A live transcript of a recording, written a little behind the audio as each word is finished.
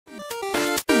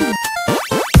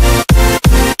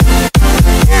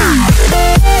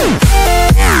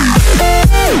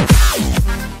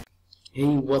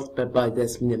what's by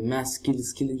that's me, the Mask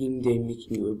Skill Game Day,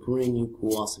 making you a brand new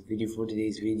cool awesome video. For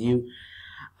today's video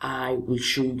I will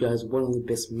show you guys one of the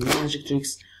best magic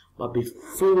tricks, but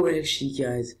before actually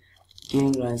guys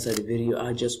getting right inside the video,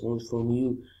 I just want from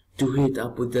you to hit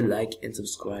up with the like and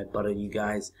subscribe button. You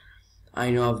guys, I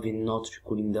know I've been not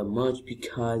recording that much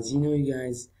because you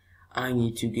guys, I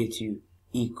need to get you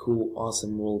a cool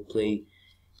awesome roleplay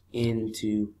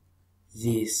into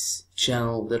this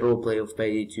channel, the roleplay of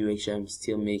Payday 2. Actually, I'm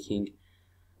still making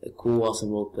a cool awesome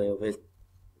roleplay of it.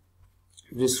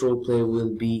 This roleplay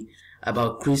will be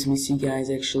about Christmas, you guys,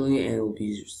 actually, and it will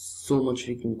be so much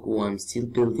freaking cool. I'm still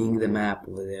building the map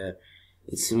over there.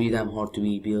 It's really damn hard to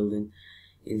be building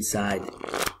inside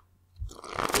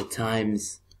the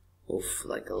times of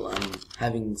like I'm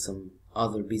having some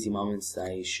other busy moments that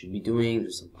I should be doing.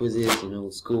 There's some quizzes,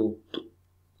 school.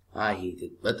 I hate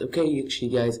it, but okay, actually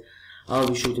guys, I'll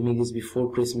be sure to make this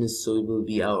before Christmas, so it will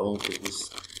be our own Christmas,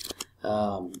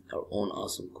 our own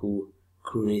awesome cool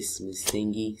Christmas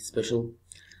thingy special.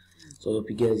 So I hope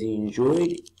you guys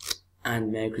enjoyed,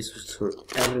 and Merry Christmas for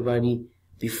everybody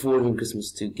before even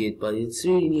Christmas to get, but it's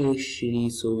really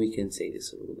shitty, so we can say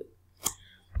this a little bit.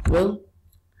 Well,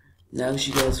 now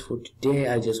you guys, for today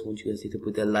I just want you guys to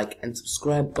put that like and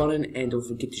subscribe button, and don't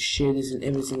forget to share this in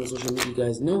every single social media you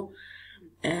guys know.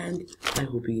 And I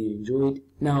hope you enjoyed.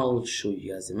 Now I'll show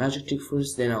you guys the magic trick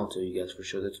first, then I'll tell you guys for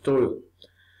sure the tutorial.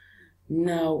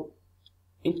 Now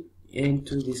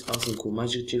into this awesome cool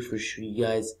magic trick for sure, you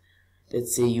guys.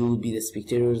 Let's say you will be the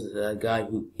spectator, the guy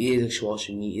who is actually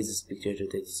watching me is a spectator,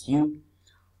 that is you.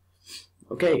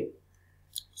 Okay,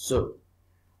 so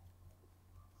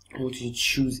I want you to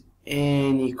choose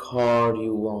any card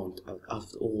you want out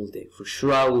of the whole deck. For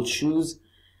sure I will choose,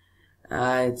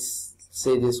 let's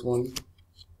say this one.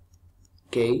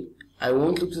 Okay, I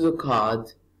won't look to the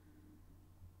card.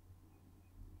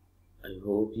 I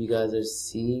hope you guys are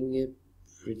seeing it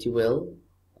pretty well.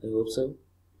 I hope so.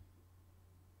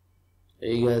 Are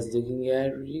you guys looking at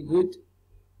it really good?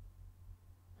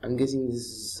 I'm guessing this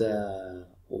is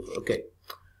over. Okay,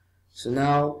 so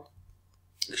now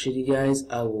actually guys,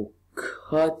 I will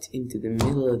cut into the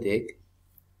middle of the deck.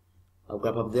 I'll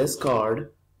grab up this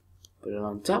card, put it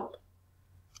on top,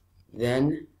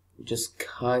 then just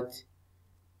cut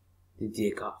the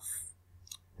deck off.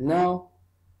 Now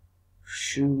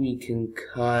sure, we can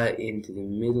cut into the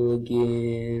middle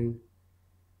again,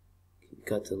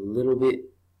 cut a little bit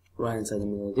right inside the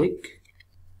middle of the deck.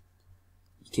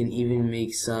 You can even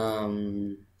make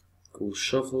some cool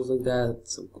shuffles like that,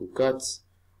 some cool cuts.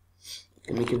 You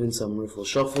can make even some riffle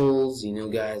shuffles.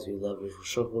 Guys, we love riffle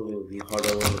shuffle. It will be a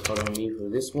little bit harder on me for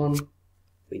this one.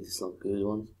 Wait, this is not a good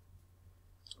one.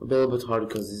 A little bit hard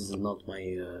because this is not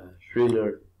my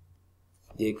regular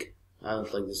deck. I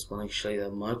don't like this one actually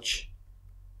that much.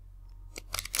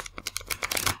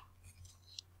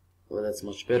 Well, that's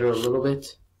much better a little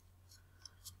bit.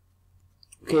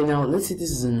 Okay, now let's say this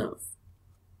is enough.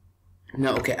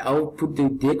 Now, okay, I'll put the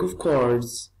deck of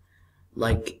cards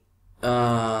like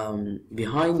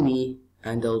behind me,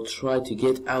 and I'll try to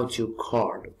get out your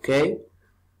card. Okay.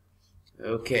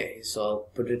 Okay, so I'll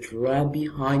put it right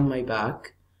behind my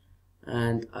back,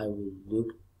 and I will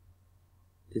look.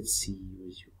 Let's see,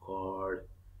 where's your card?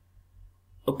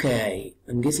 Okay,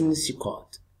 I'm guessing this is your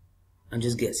card. I'm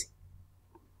just guessing.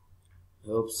 I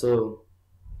hope so.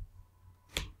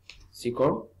 See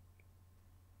card?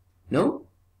 No?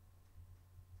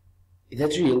 Is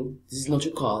that real? This is not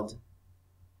your card.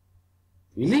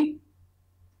 Really?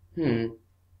 You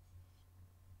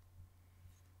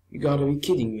gotta be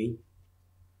kidding me.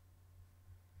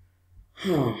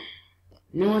 Huh.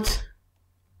 You know what?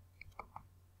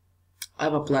 I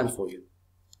have a plan for you.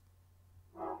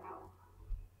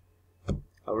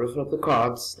 I'll riffle up the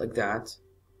cards like that.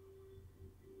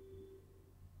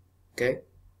 Okay?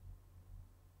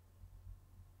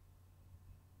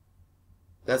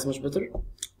 That's much better.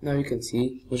 Now you can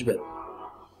see much better.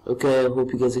 Okay, I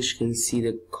hope you guys actually can see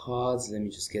the cards. Let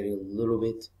me just get it a little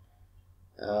bit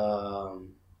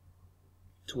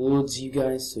towards you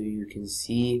guys so you can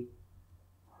see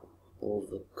all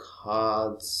the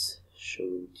cards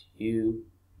shown to you.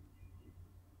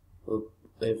 Hope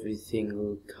every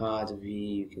single card of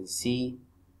you can see.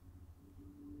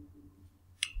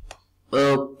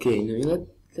 Okay, now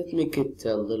let's make it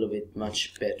a little bit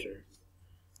much better.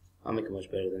 I'll make it much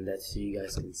better than that so you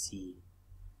guys can see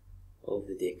all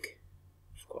the deck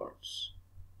of cards.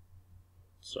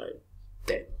 That's right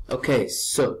there. Okay,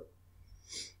 so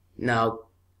now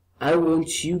I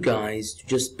want you guys to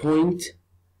just point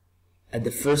at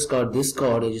the first card, this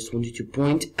card. I just want you to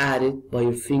point at it by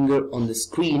your finger on the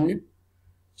screen.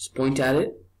 Just point at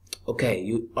it.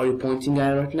 Okay, are you pointing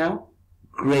at it right now?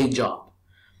 Great job.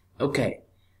 Okay,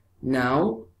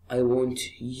 now I want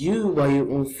you by your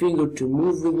own finger to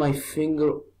move with my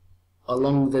finger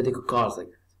along the deck of cards like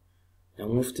that.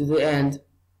 Now move to the end.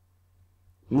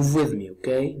 Move with me,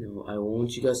 okay? Now I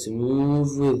want you guys to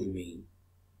move with me.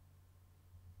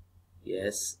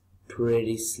 Yes,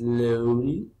 pretty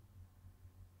slowly.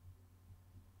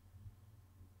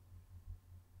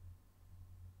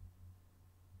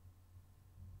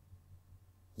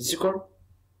 This is your card?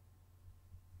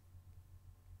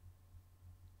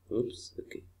 Oops,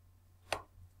 okay.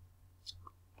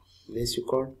 This your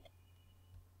card?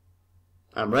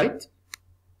 I'm right?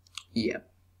 Yeah.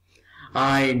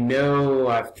 I know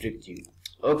I've tricked you.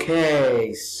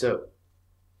 Okay, so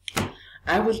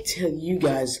I will tell you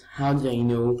guys how do I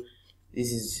know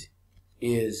this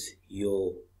is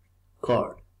your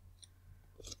card.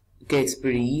 Okay, it's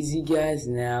pretty easy, guys.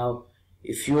 Now,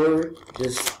 if you're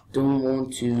just don't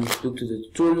want to look to the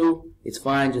tutorial, it's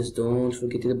fine. Just don't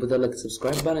forget to hit the like,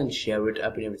 subscribe button, and share it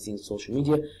up and everything on social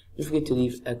media. Don't forget to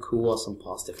leave a cool, awesome,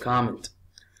 positive comment.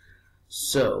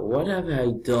 So, what have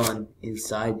I done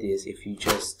inside this if you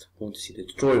just want to see the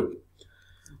tutorial?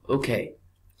 Okay,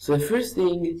 so the first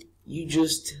thing, you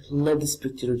just let the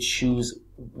spectator choose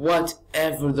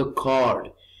whatever the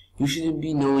card. You shouldn't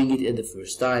be knowing it at the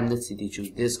first time. Let's say they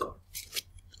choose this card.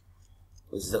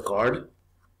 What's the card?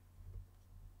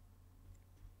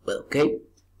 Well, okay.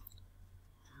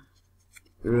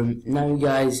 Now you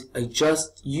guys,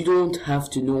 you don't have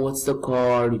to know what's the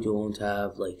card, you don't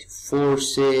have like to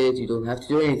force it, you don't have to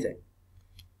do anything.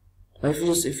 If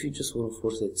you just want to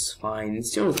force it, it's fine,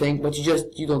 it's your thing, but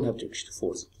you don't have to actually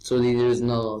force it. So there is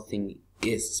nothing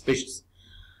is suspicious.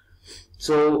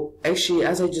 So actually,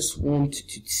 as I just want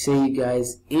to say,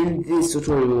 guys, in this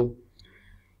tutorial,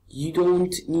 you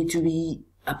don't need to be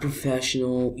a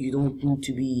professional, you don't need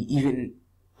to be even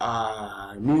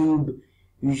a noob.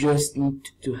 You just need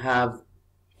to have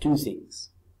two things.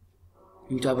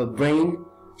 You need to have a brain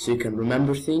so you can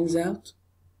remember things out.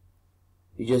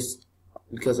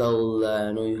 Because I'll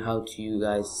know you how to, you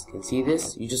guys can see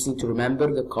this. You just need to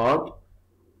remember the card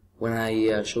when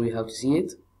I show you how to see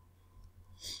it.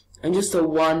 And just a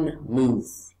one move.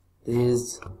 This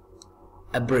is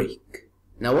a break.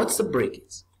 Now what's the break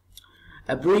is?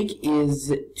 A break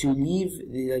is to leave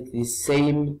the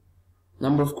same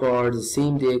number of cards, the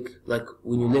same deck, like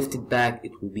when you lift it back,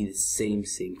 it will be the same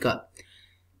cut.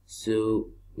 So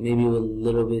maybe a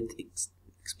little bit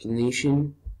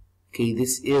explanation. Okay,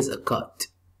 this is a cut,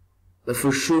 but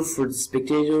for sure for the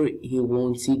spectator, he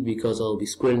won't see it because I'll be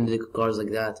squaring the deck of cards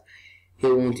like that. He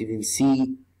won't even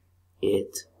see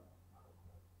it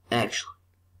actually.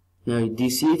 Now, do you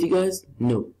see it, you guys?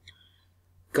 No,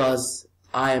 because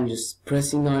I am just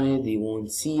pressing on it. They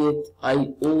won't see it.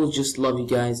 I always just love you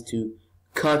guys to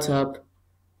cut up,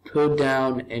 put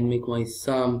down, and make my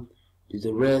thumb do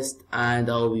the rest, and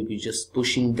I'll be just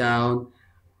pushing down,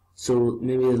 so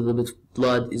maybe a little bit of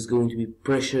blood is going to be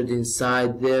pressured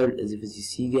inside there. As you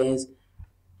see, guys,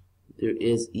 there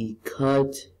is a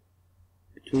cut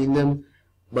between them,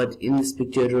 but in the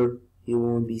spectator you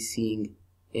won't be seeing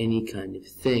any kind of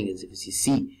thing, as you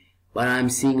see, but I'm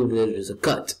seeing over there there's a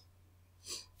cut.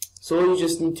 So all you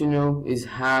just need to know is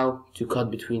how to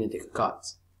cut between the deck of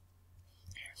cards.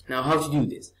 Now, how to do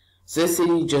this? So let's say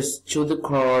you just show the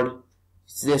card,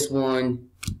 it's this one,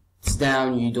 it's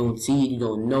down, you don't see it, you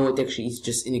don't know it, actually it's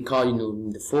just in the card, you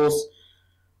know the false.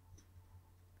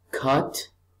 Cut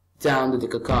down the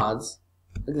deck of cards,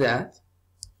 like that.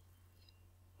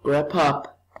 Grab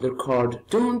up the card,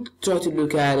 don't try to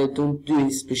look at it, don't do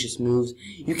any suspicious moves.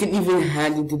 You can even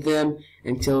hand it to them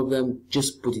and tell them,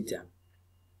 just put it down.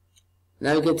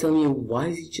 Now you can tell me, why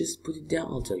did you just put it down?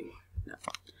 I'll tell you now.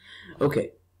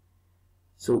 Okay.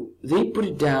 So they put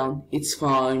it down, it's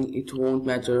fine, it won't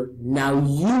matter. Now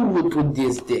you will put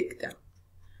this deck down.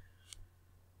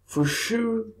 For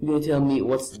sure, you're gonna tell me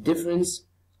what's the difference.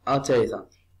 I'll tell you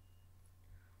something.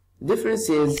 The difference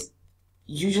is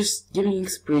you just giving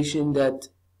inspiration, that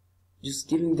just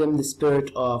giving them the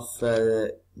spirit of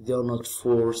they're not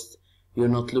forced, you're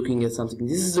not looking at something.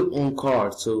 This is their own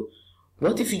card. So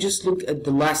what if you just look at the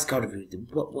last card of it?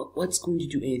 What's going to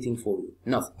do anything for you?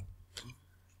 Nothing.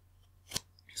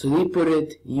 So they put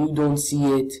it, you don't see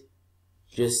it,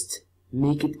 just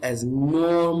make it as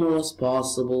normal as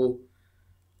possible.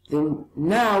 Then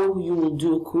now you will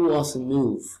do a cool, awesome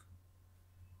move.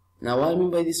 Now what I mean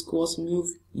by this cool, awesome move,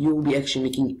 you will be actually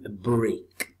making a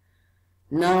break.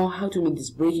 Now how to make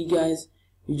this break, you guys?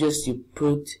 You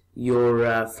put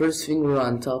your first finger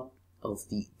on top of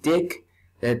the deck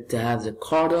that has a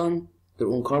card on, their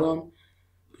own card on.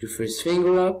 Put your first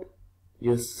finger up,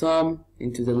 your thumb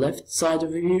into the left side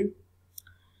over here,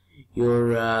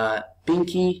 your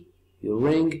pinky, your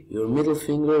ring, your middle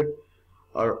finger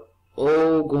are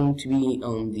all going to be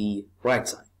on the right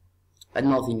side, and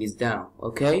nothing is down,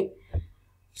 okay?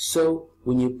 So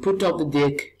when you put up the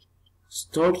dick,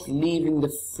 start leaving the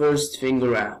first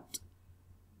finger out.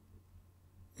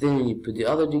 Then when you put the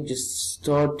other dick, just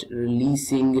start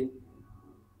releasing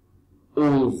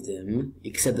all of them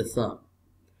except the thumb,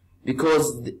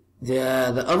 because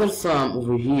the other thumb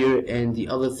over here and the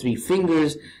other three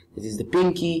fingers, that is the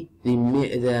pinky, the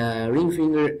ring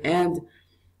finger, and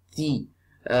the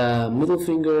middle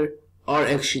finger, are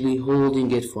actually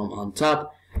holding it from on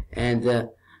top, and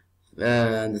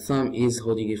the thumb is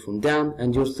holding it from down,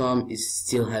 and your thumb is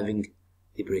still having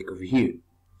the break over here.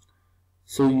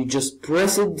 So you just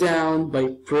press it down by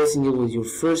pressing it with your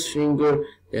first finger,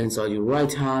 then inside your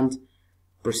right hand,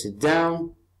 press it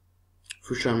down.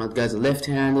 For sure I'm not guys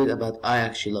left-handed, but I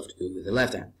actually love to do it with the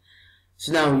left hand.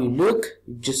 So now when you look,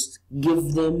 you just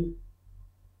give them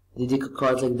the deck of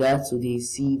cards like that, so they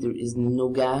see there is no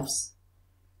gaps.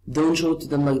 Don't show it to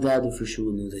them like that, they for sure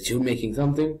will know that you're making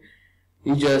something.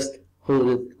 You just hold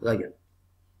it like that.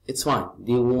 It's fine,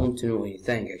 they won't know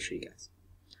anything actually, guys.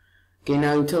 Okay,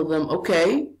 now you tell them,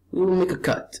 okay, we will make a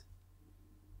cut.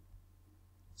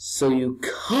 So you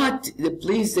cut the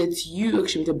place that you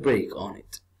actually made a break on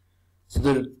it. So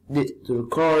the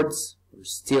cards are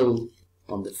still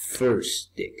on the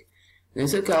first deck. And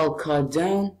it's okay, I'll cut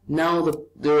down. Now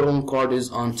their own card is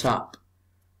on top,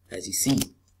 as you see.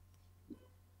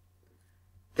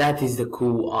 That is the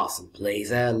cool, awesome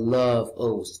place. I love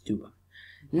always to do that.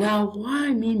 Now, what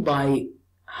I mean by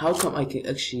how come I can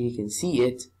actually see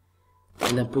it,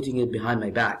 and I'm putting it behind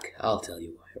my back, I'll tell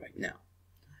you why right now.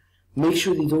 Make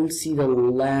sure they don't see the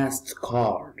last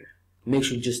card. Make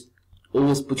sure you just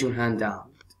always put your hand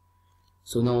down,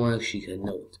 so no one actually can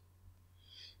know it.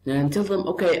 Then tell them,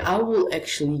 okay, I will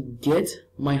actually get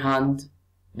my hand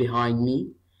behind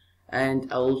me,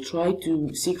 and I will try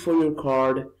to seek for your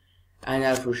card, and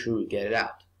I'll for sure get it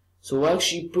out. So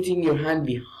actually putting your hand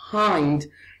behind,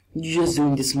 you're just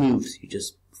doing these moves. You're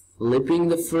just flipping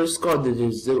the first card that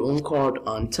is their own card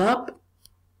on top.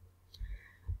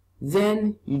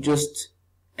 Then you just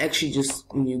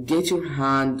when you get your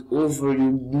hand over,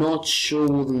 you not show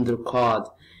them their card,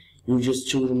 you just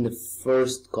show them the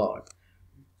first card.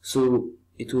 So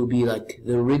it will be like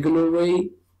the regular way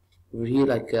over here,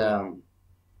 like the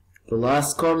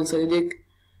last card inside the deck,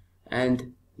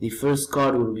 and the first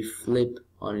card will be flipped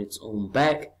on its own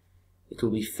back. It will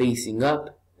be facing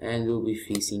up, and it will be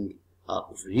facing up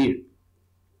over here.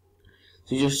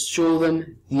 So just show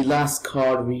them the last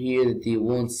card over here that they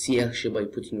won't see actually by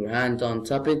putting your hand on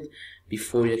top of it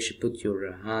before you actually put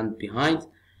your hand behind.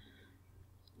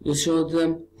 Just show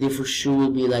them, they for sure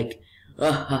will be like,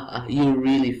 ah, you're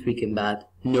really freaking bad.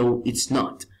 No, it's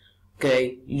not.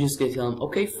 Okay, you just get tell them,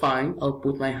 okay, fine, I'll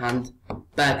put my hand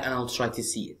back and I'll try to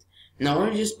see it. Now when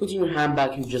you're just putting your hand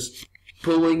back, you're just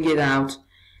pulling it out,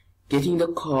 getting the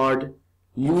card,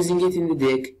 using it in the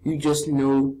deck. You just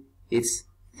know it's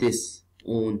this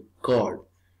own card.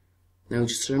 Now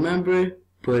just remember,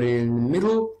 put it in the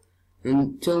middle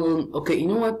and tell them, okay, you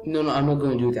know what? No, I'm not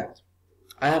going to do that.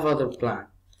 I have other plan.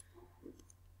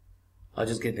 I'll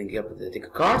just get the deck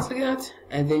of cards like that,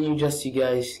 and then you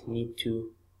guys need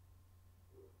to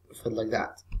put like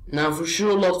that. Now for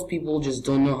sure a lot of people just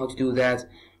don't know how to do that.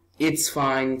 It's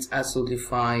fine, it's absolutely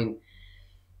fine.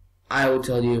 I will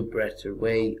tell you a better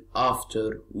way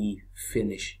after we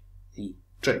finish the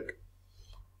trick.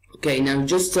 Okay, now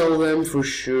just tell them for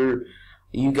sure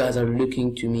you guys are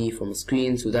looking to me from a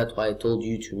screen, so that's why I told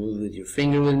you to move with your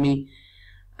finger with me,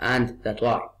 and that's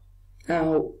why.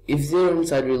 Now, if they're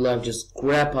inside real life, just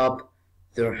grab up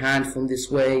their hand from this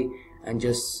way and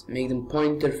just make them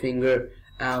point their finger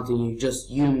out, and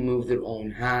you move their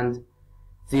own hand.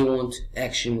 They won't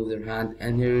actually move their hand,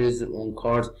 and here is their own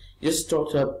card. Just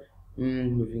start up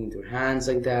moving their hands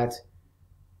like that.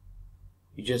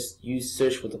 You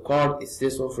search for the card, it's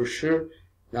this one for sure.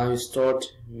 Now you start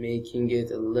making it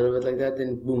a little bit like that,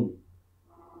 then boom,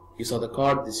 you saw the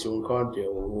card, this is your own card,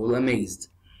 you're all amazed.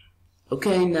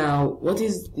 Okay, now what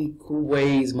is the cool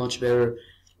way is much better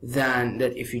than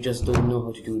that. If you just don't know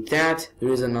how to do that,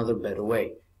 there is another better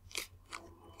way.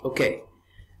 Okay,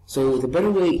 so the better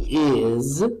way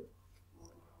is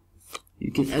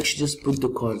you can actually just put the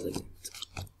cards like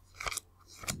that,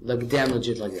 like damn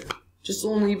legit like that. Just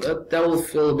only that will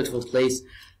fill a bit of a place.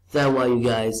 That why, you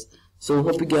guys. So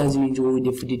hope you guys enjoyed.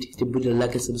 If you did, hit the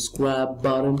like and subscribe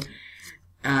button.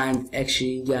 And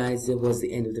actually, guys, that was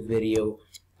the end of the video.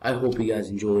 I hope you guys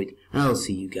enjoyed, and I'll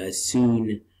see you guys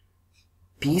soon.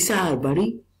 Peace out,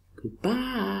 buddy.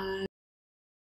 Goodbye.